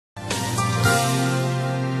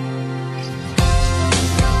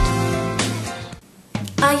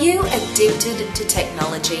you addicted to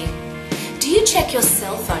technology? Do you check your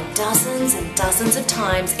cell phone dozens and dozens of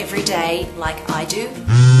times every day like I do?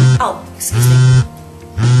 Oh, excuse me.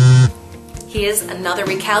 Here's another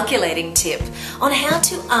recalculating tip on how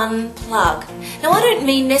to unplug. Now, I don't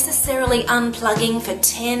mean necessarily unplugging for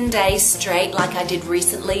 10 days straight like I did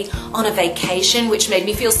recently on a vacation, which made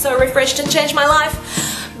me feel so refreshed and changed my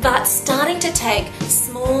life, but starting to take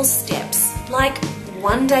small steps, like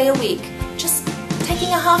 1 day a week, just taking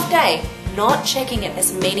a half day, not checking it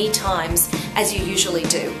as many times as you usually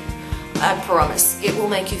do. I promise it will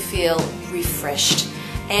make you feel refreshed.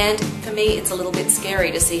 And for me, it's a little bit scary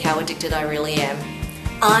to see how addicted I really am.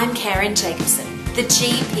 I'm Karen Jacobson, the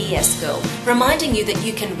GPS girl, reminding you that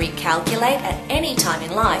you can recalculate at any time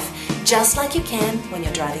in life, just like you can when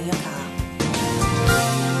you're driving your car.